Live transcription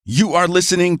You are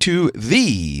listening to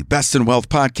the Best in Wealth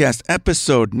Podcast,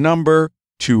 episode number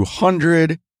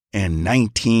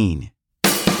 219.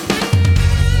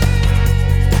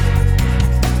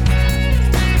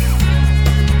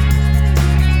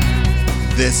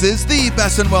 This is the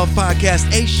Best in Wealth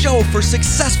Podcast, a show for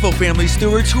successful family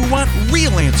stewards who want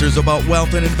real answers about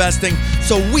wealth and investing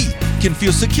so we can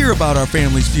feel secure about our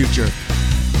family's future.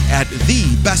 At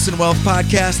the Best in Wealth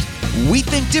Podcast, we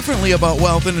think differently about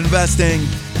wealth and investing,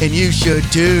 and you should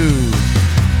too.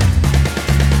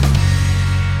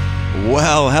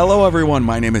 Well, hello everyone.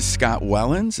 My name is Scott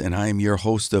Wellens, and I am your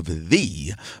host of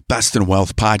the Best in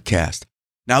Wealth Podcast.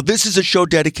 Now, this is a show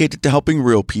dedicated to helping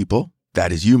real people,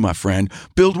 that is you, my friend,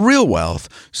 build real wealth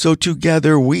so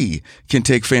together we can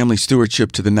take family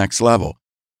stewardship to the next level.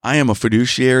 I am a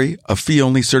fiduciary, a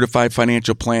fee-only certified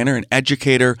financial planner, an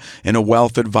educator, and a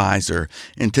wealth advisor.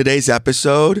 And today's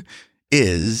episode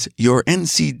is your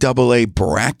NCAA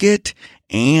bracket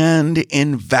and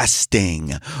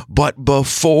investing. But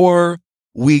before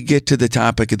we get to the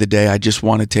topic of the day, I just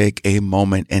want to take a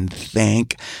moment and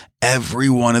thank every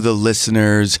one of the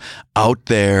listeners out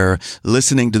there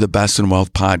listening to the Best in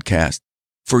Wealth Podcast.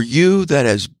 For you that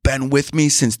has been with me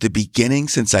since the beginning,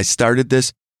 since I started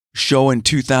this show in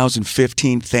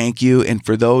 2015, thank you. And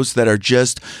for those that are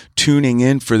just tuning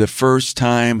in for the first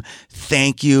time,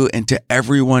 thank you. And to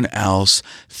everyone else,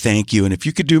 thank you. And if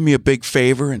you could do me a big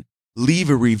favor and leave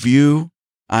a review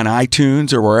on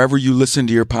iTunes or wherever you listen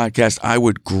to your podcast, I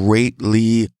would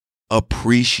greatly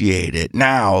appreciate it.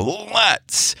 Now,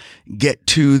 let's get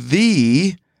to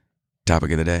the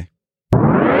topic of the day.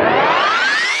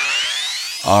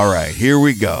 All right, here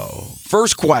we go.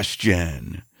 First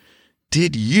question.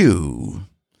 Did you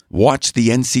watch the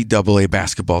NCAA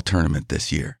basketball tournament this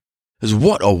year? Because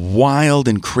what a wild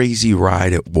and crazy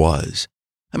ride it was.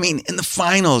 I mean, in the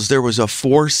finals, there was a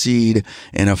 4 seed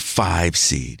and a 5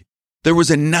 seed. There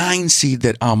was a 9 seed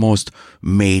that almost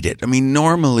made it. I mean,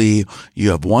 normally you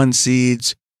have 1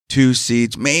 seeds, 2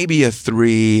 seeds, maybe a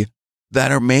 3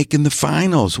 that are making the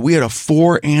finals. We had a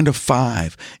 4 and a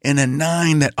 5 and a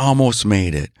 9 that almost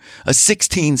made it. A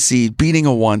 16 seed beating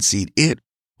a 1 seed. It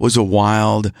was a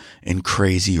wild and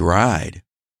crazy ride.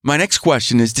 My next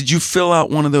question is, did you fill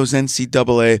out one of those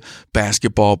NCAA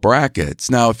basketball brackets?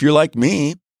 Now, if you're like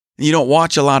me, you don't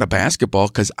watch a lot of basketball,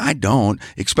 because I don't,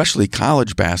 especially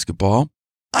college basketball,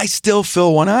 I still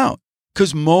fill one out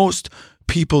because most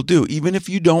people do. Even if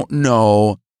you don't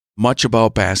know much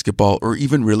about basketball or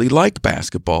even really like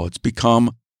basketball, it's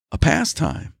become a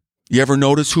pastime. You ever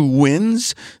notice who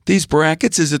wins these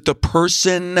brackets? Is it the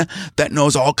person that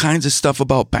knows all kinds of stuff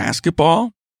about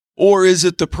basketball? Or is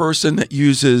it the person that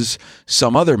uses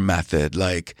some other method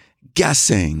like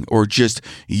guessing or just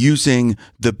using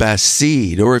the best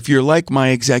seed? Or if you're like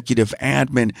my executive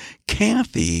admin,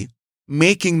 Kathy,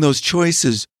 making those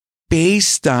choices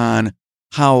based on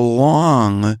how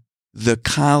long the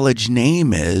college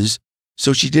name is,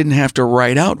 so she didn't have to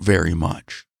write out very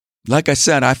much. Like I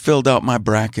said, I filled out my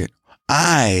bracket.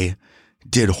 I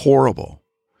did horrible.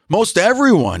 Most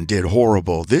everyone did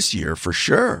horrible this year for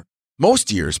sure.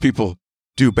 Most years people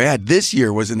do bad. This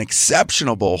year was an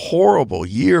exceptional, horrible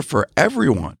year for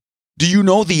everyone. Do you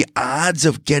know the odds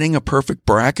of getting a perfect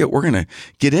bracket? We're going to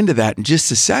get into that in just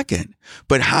a second.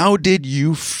 But how did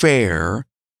you fare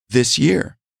this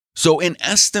year? So an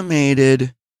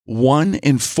estimated 1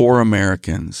 in 4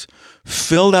 Americans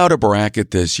filled out a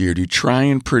bracket this year to try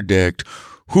and predict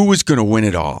who was going to win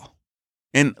it all.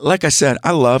 And like I said,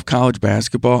 I love college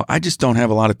basketball. I just don't have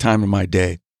a lot of time in my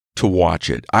day to watch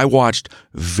it. I watched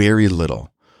very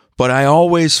little, but I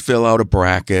always fill out a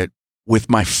bracket with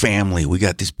my family. We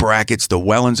got these brackets, the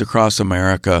Wellens across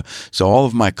America. So all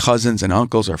of my cousins and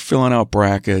uncles are filling out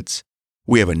brackets.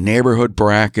 We have a neighborhood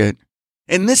bracket.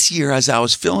 And this year, as I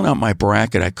was filling out my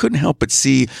bracket, I couldn't help but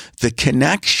see the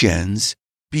connections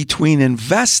between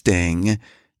investing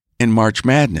and March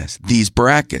Madness. These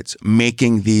brackets,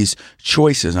 making these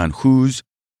choices on who's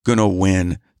going to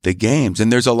win the games.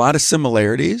 And there's a lot of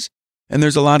similarities and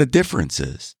there's a lot of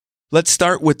differences. Let's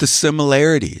start with the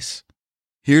similarities.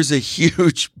 Here's a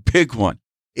huge, big one.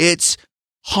 It's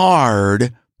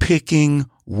hard picking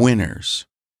winners.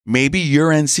 Maybe your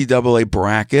NCAA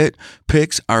bracket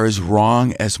picks are as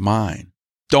wrong as mine.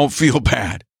 Don't feel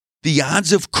bad. The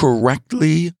odds of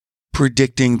correctly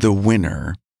predicting the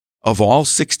winner of all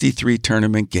 63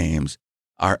 tournament games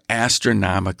are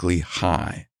astronomically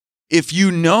high. If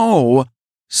you know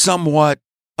somewhat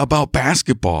about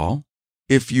basketball,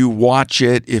 if you watch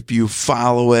it, if you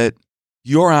follow it,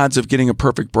 your odds of getting a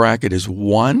perfect bracket is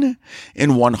 1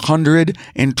 in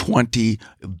 120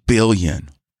 billion.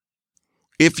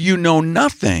 If you know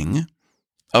nothing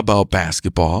about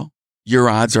basketball, your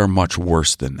odds are much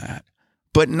worse than that.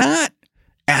 But not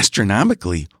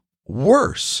astronomically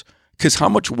worse, because how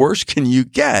much worse can you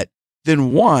get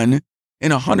than 1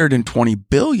 in 120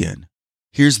 billion?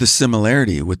 Here's the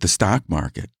similarity with the stock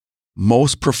market.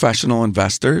 Most professional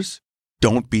investors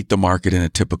don't beat the market in a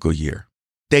typical year.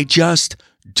 They just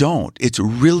don't. It's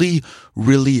really,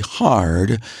 really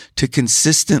hard to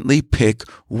consistently pick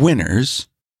winners.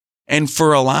 And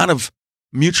for a lot of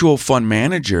mutual fund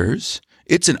managers,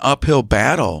 it's an uphill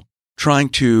battle trying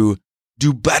to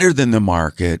do better than the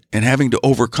market and having to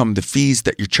overcome the fees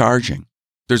that you're charging.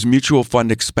 There's mutual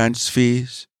fund expense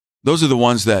fees. Those are the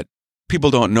ones that people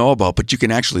don't know about, but you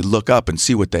can actually look up and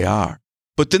see what they are.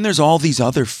 But then there's all these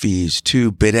other fees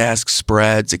too, bid-ask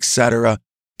spreads, etc.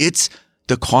 It's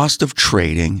the cost of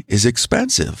trading is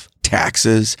expensive,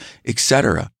 taxes,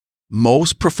 etc.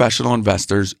 Most professional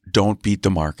investors don't beat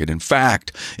the market. In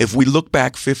fact, if we look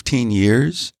back 15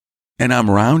 years, and I'm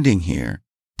rounding here,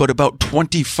 but about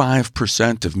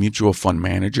 25% of mutual fund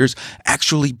managers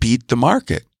actually beat the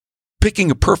market. Picking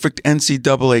a perfect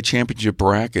NCAA championship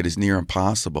bracket is near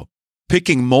impossible.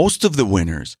 Picking most of the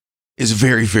winners is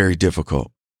very, very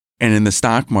difficult. And in the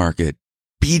stock market,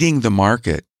 beating the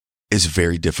market is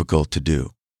very difficult to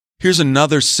do. Here's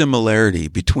another similarity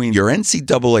between your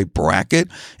NCAA bracket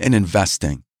and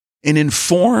investing. An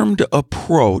informed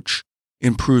approach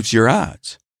improves your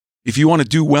odds. If you want to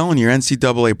do well in your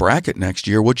NCAA bracket next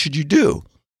year, what should you do?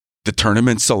 The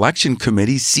tournament selection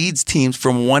committee seeds teams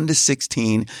from 1 to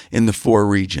 16 in the 4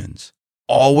 regions.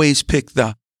 Always pick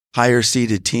the higher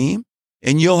seeded team,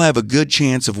 and you'll have a good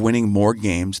chance of winning more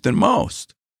games than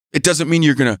most. It doesn't mean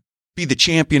you're going to be the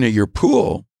champion of your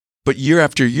pool, but year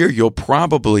after year, you'll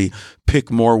probably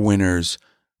pick more winners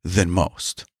than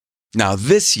most. Now,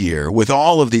 this year, with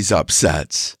all of these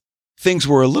upsets, things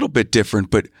were a little bit different,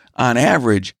 but on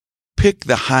average, pick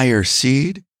the higher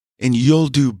seed and you'll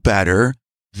do better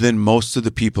than most of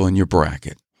the people in your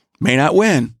bracket. May not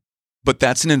win, but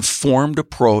that's an informed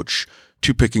approach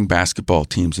to picking basketball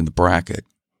teams in the bracket.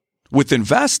 With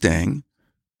investing,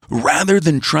 rather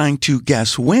than trying to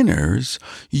guess winners,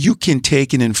 you can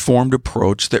take an informed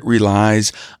approach that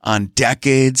relies on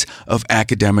decades of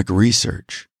academic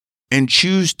research and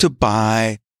choose to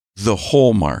buy the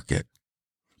whole market.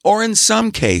 Or in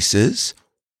some cases,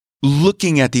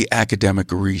 looking at the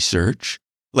academic research,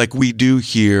 like we do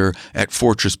here at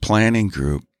Fortress Planning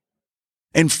Group,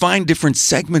 and find different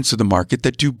segments of the market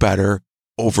that do better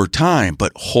over time,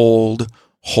 but hold.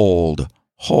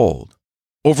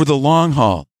 Over the long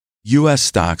haul, U.S.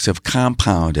 stocks have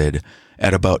compounded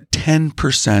at about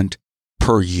 10%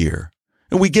 per year.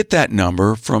 And we get that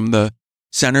number from the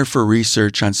Center for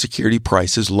Research on Security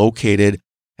Prices located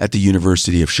at the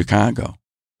University of Chicago.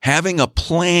 Having a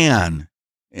plan,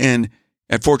 and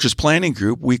at Fortress Planning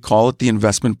Group, we call it the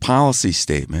investment policy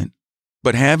statement,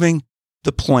 but having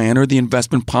the plan or the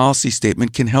investment policy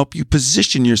statement can help you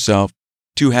position yourself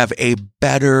to have a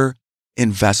better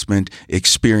investment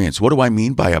experience. What do I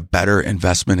mean by a better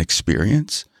investment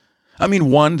experience? I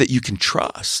mean one that you can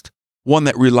trust, one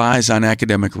that relies on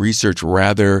academic research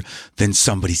rather than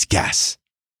somebody's guess.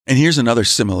 And here's another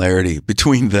similarity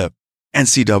between the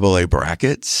NCAA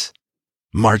brackets,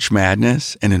 March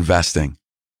Madness, and investing.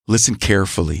 Listen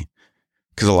carefully,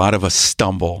 because a lot of us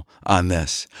stumble on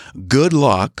this. Good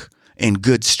luck and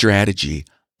good strategy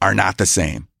are not the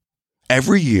same.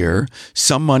 Every year,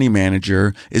 some money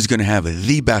manager is going to have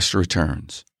the best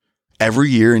returns. Every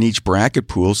year in each bracket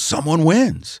pool, someone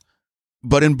wins.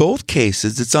 But in both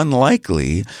cases, it's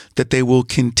unlikely that they will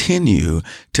continue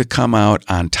to come out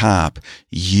on top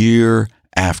year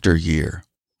after year.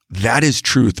 That is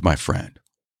truth, my friend.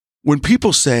 When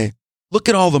people say, look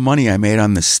at all the money I made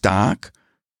on the stock,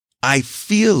 I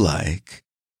feel like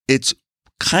it's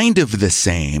kind of the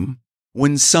same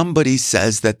when somebody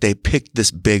says that they picked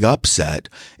this big upset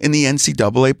in the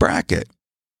NCAA bracket.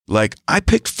 Like, I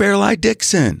picked Fairleigh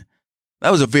Dixon.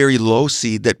 That was a very low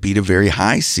seed that beat a very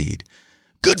high seed.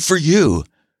 Good for you.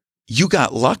 You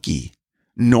got lucky.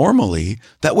 Normally,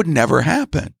 that would never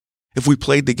happen if we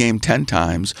played the game 10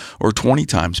 times or 20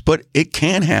 times, but it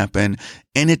can happen,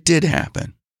 and it did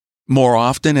happen. More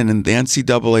often, and in the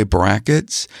NCAA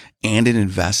brackets and in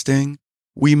investing,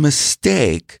 we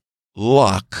mistake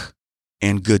luck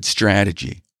and good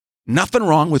strategy. Nothing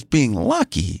wrong with being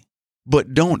lucky,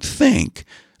 but don't think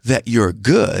that you're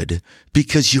good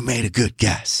because you made a good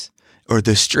guess, or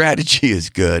the strategy is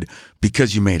good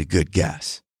because you made a good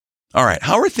guess. All right,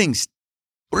 what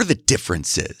are the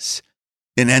differences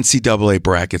in NCAA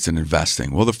brackets and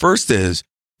investing? Well, the first is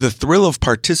the thrill of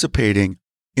participating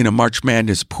in a March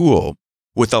Madness pool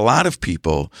with a lot of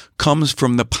people comes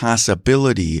from the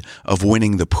possibility of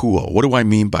winning the pool. What do I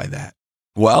mean by that?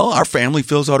 Well, our family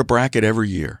fills out a bracket every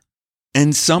year,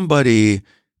 and somebody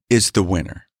is the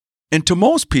winner. And to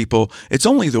most people, it's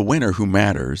only the winner who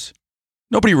matters.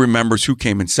 Nobody remembers who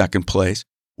came in second place.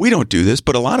 We don't do this,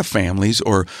 but a lot of families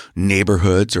or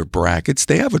neighborhoods or brackets,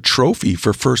 they have a trophy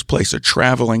for first place, a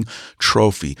traveling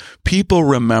trophy. People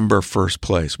remember first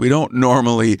place. We don't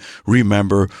normally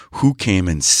remember who came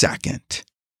in second.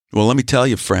 Well, let me tell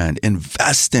you, friend,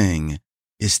 investing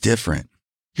is different.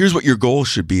 Here's what your goal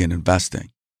should be in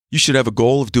investing. You should have a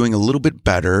goal of doing a little bit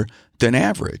better than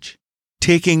average.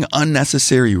 Taking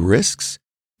unnecessary risks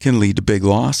can lead to big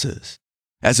losses.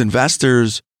 As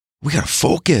investors, we got to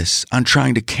focus on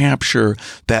trying to capture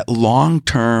that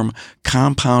long-term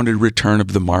compounded return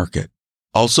of the market,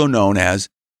 also known as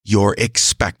your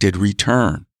expected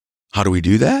return. How do we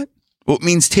do that? Well, it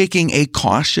means taking a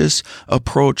cautious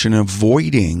approach and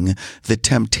avoiding the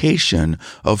temptation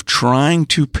of trying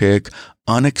to pick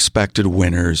unexpected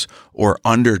winners or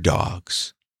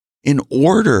underdogs. In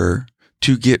order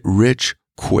to get rich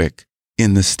quick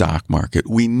in the stock market,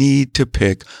 we need to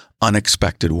pick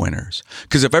unexpected winners.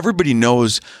 Because if everybody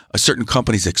knows a certain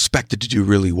company is expected to do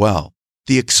really well,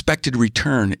 the expected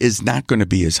return is not going to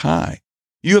be as high.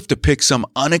 You have to pick some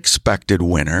unexpected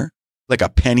winner, like a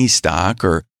penny stock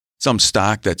or some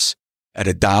stock that's at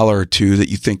 $1 or $2 that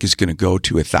you think is going to go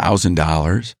to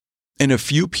 $1,000. And a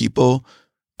few people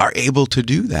are able to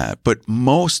do that, but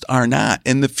most are not.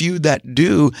 And the few that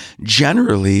do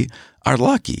generally are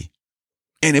lucky.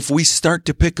 And if we start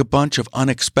to pick a bunch of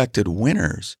unexpected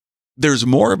winners, there's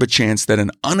more of a chance that an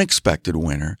unexpected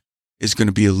winner is going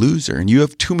to be a loser. And you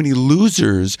have too many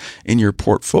losers in your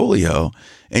portfolio,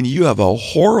 and you have a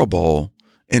horrible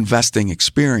investing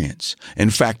experience. In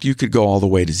fact, you could go all the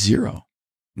way to zero.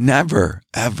 Never,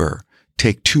 ever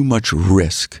take too much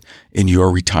risk in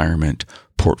your retirement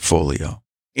portfolio.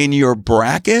 In your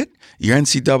bracket, your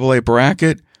NCAA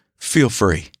bracket, feel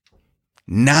free.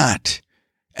 Not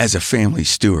as a family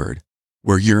steward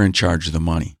where you're in charge of the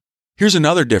money. Here's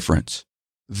another difference.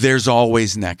 There's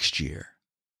always next year.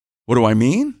 What do I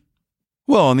mean?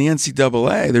 Well, in the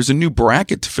NCAA, there's a new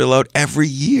bracket to fill out every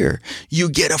year. You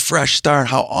get a fresh start.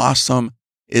 How awesome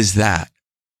is that?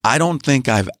 I don't think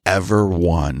I've ever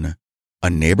won a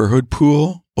neighborhood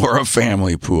pool or a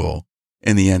family pool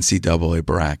in the NCAA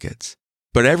brackets.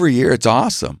 But every year it's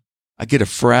awesome. I get a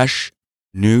fresh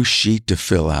new sheet to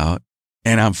fill out,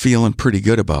 and I'm feeling pretty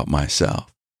good about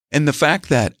myself. And the fact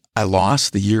that I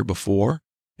lost the year before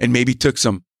and maybe took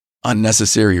some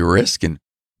unnecessary risk and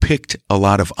picked a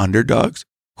lot of underdogs,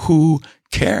 who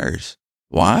cares?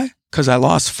 Why? Because I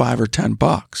lost $5 or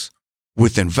 $10.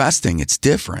 With investing, it's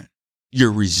different.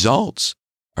 Your results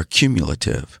are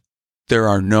cumulative. There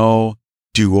are no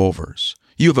do-overs.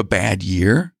 You have a bad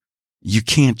year, you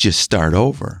can't just start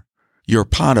over. Your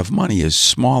pot of money is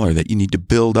smaller that you need to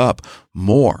build up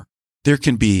more. There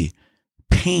can be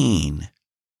pain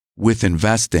with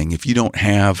investing if you don't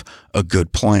have a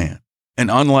good plan.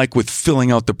 And unlike with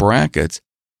filling out the brackets,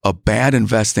 a bad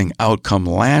investing outcome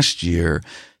last year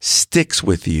sticks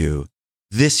with you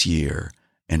this year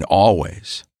and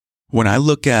always. When I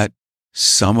look at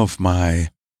some of my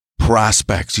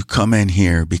prospects who come in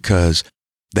here because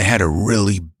they had a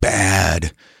really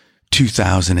bad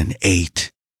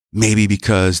 2008, maybe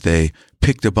because they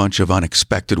picked a bunch of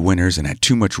unexpected winners and had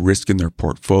too much risk in their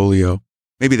portfolio.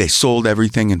 Maybe they sold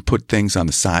everything and put things on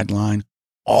the sideline.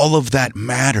 All of that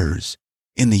matters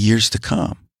in the years to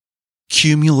come.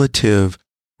 Cumulative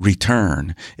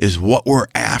return is what we're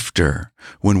after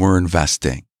when we're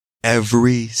investing.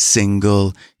 Every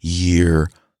single year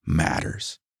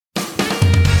matters.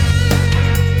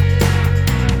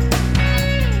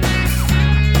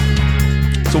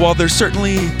 So while there's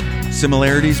certainly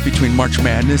similarities between March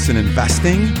Madness and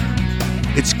investing,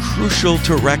 it's crucial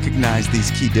to recognize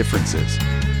these key differences.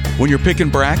 When you're picking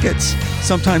brackets,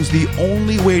 sometimes the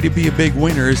only way to be a big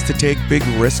winner is to take big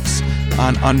risks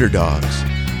on underdogs,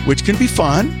 which can be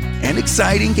fun and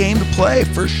exciting game to play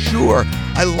for sure.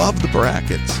 I love the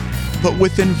brackets. But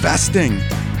with investing,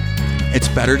 it's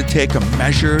better to take a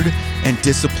measured and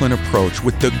disciplined approach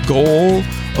with the goal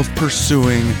of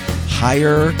pursuing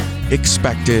higher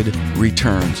expected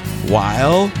returns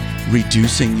while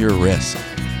reducing your risk.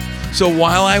 So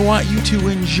while I want you to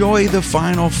enjoy the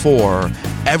Final Four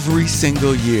every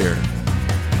single year,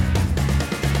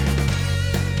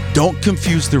 don't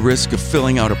confuse the risk of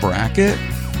filling out a bracket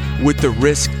with the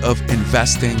risk of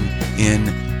investing in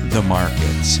the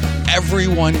markets.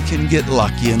 Everyone can get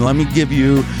lucky. And let me give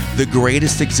you the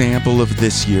greatest example of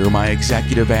this year. My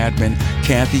executive admin,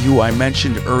 Kathy, who I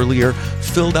mentioned earlier,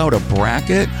 filled out a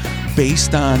bracket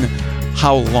based on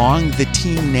how long the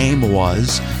team name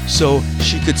was, so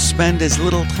she could spend as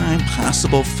little time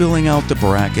possible filling out the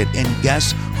bracket. And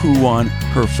guess who won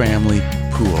her family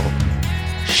pool?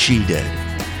 She did.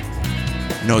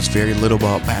 Knows very little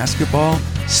about basketball,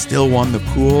 still won the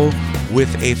pool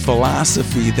with a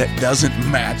philosophy that doesn't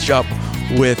match up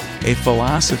with a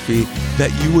philosophy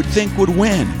that you would think would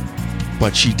win.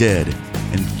 But she did.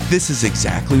 And this is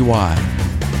exactly why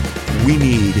we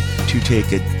need to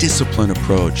take a disciplined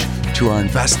approach to our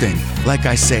investing. Like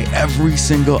I say every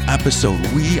single episode,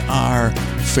 we are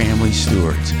family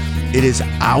stewards. It is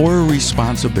our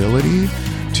responsibility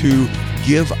to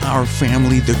give our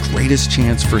family the greatest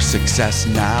chance for success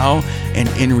now and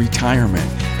in retirement.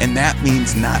 And that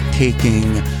means not taking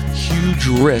huge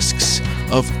risks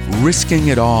of risking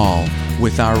it all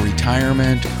with our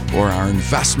retirement or our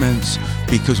investments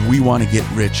because we want to get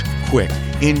rich quick.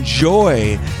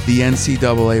 Enjoy the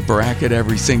NCAA bracket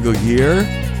every single year,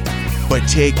 but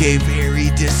take a very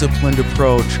disciplined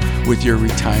approach with your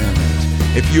retirement.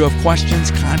 If you have questions,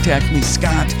 contact me,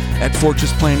 Scott, at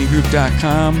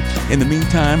fortressplanninggroup.com. In the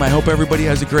meantime, I hope everybody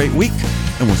has a great week,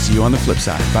 and we'll see you on the flip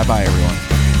side. Bye-bye,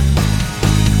 everyone.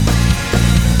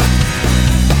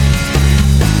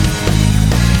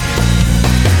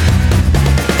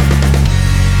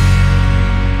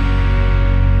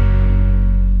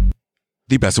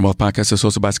 The Best in Wealth podcast is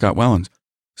hosted by Scott Wellens.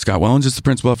 Scott Wellens is the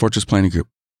principal at Fortress Planning Group.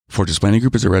 Fortress Planning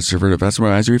Group is a registered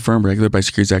investment advisory firm regulated by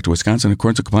Securities Act of Wisconsin in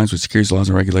accordance with compliance with securities laws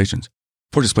and regulations.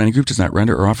 Fortress Planning Group does not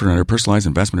render or offer under personalized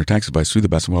investment or tax advice through the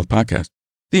Best in Wealth podcast.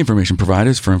 The information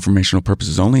provided is for informational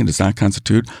purposes only and does not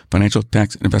constitute financial,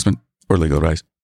 tax, investment, or legal advice.